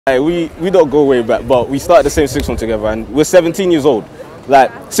We don't go way back, but we started the same sixth form together, and we're 17 years old.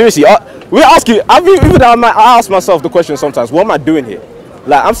 Like, seriously, we ask you. I ask myself the question sometimes: what am I doing here?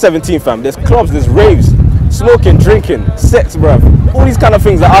 Like, I'm 17, fam. There's clubs, there's raves, smoking, drinking, sex, bruv. All these kind of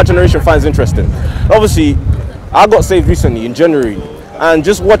things that our generation finds interesting. Obviously, I got saved recently in January, and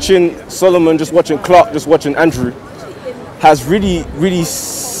just watching Solomon, just watching Clark, just watching Andrew, has really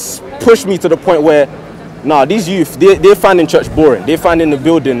pushed me to the point where, nah, these youth, they're finding church boring. They're finding the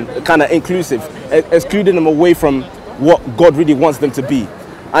building kind of inclusive, excluding them away from what God really wants them to be.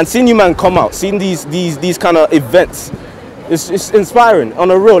 And seeing you man come out, seeing these kind of events, it's inspiring.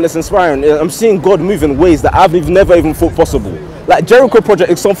 On a real, it's inspiring. I'm seeing God move in ways that I've never even thought possible. Like, Jericho project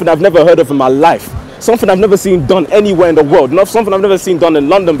is something I've never heard of in my life. Something I've never seen done anywhere in the world. Not something I've never seen done in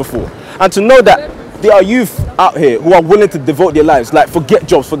London before. And to know that there are youth out here who are willing to devote their lives, like forget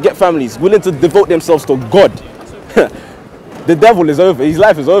jobs, forget families, willing to devote themselves to God. The devil is over. His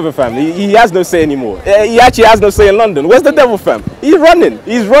life is over, fam. He has no say anymore. He actually has no say in London. Where's the devil, fam? He's running.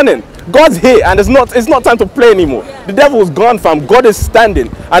 He's running. God's here, and it's not time to play anymore. The devil is gone, fam. God is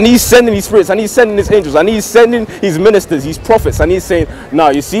standing, and he's sending his spirits, and he's sending his angels, and he's sending his ministers, his prophets, and he's saying, now,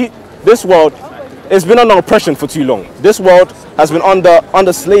 you see, this world, it's been under oppression for too long. This world has been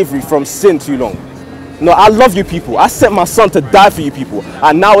under slavery from sin too long. No, I love you people. I sent my son to die for you people.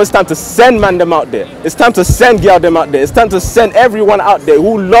 And now it's time to send man them out there. It's time to send girl them out there. It's time to send everyone out there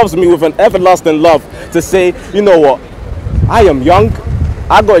who loves me with an everlasting love to say, you know what? I am young.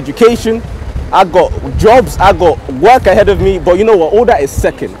 I got education. I got jobs. I got work ahead of me. But you know what? All that is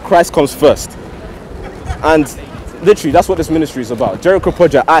second. Christ comes first. And literally, that's what this ministry is about. Jericho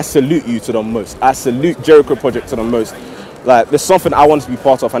Project, I salute you to the most. I salute Jericho Project to the most. Like, there's something I want to be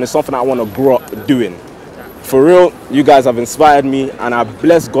part of, and it's something I want to grow up doing. For real, you guys have inspired me, and I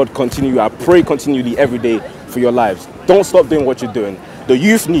bless God continue. I pray continually every day for your lives. Don't stop doing what you're doing. The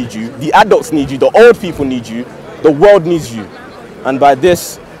youth need you, the adults need you, the old people need you, the world needs you. And by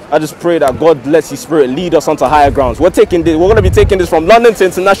this, I just pray that God lets His Spirit lead us onto higher grounds. We're going to be taking this from London to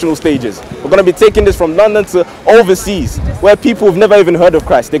international stages. We're going to be taking this from London to overseas, where people have never even heard of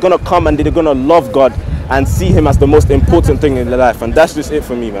Christ. They're going to come and they're going to love God and see Him as the most important thing in their life. And that's just it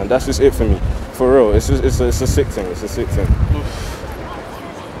for me, man. That's just it for me. For real, it's a sick thing. It's a sick thing.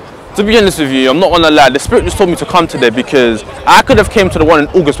 To be honest with you, I'm not gonna lie. The Spirit just told me to come today because I could have came to the one in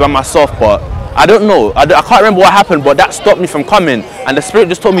August by myself, but I don't know. I can't remember what happened, but that stopped me from coming. And the Spirit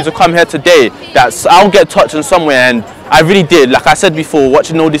just told me to come here today. That I'll get touched in somewhere, and I really did. Like I said before,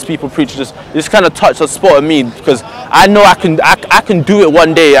 watching all these people preach just kind of touched a spot of me, because I know I can do it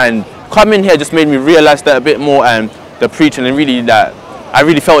one day. And coming here just made me realize that a bit more, and the preaching, and really that. I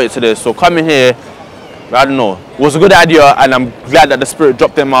really felt it today, so coming here, I don't know, was a good idea, and I'm glad that the Spirit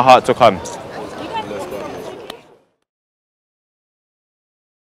dropped in my heart to come.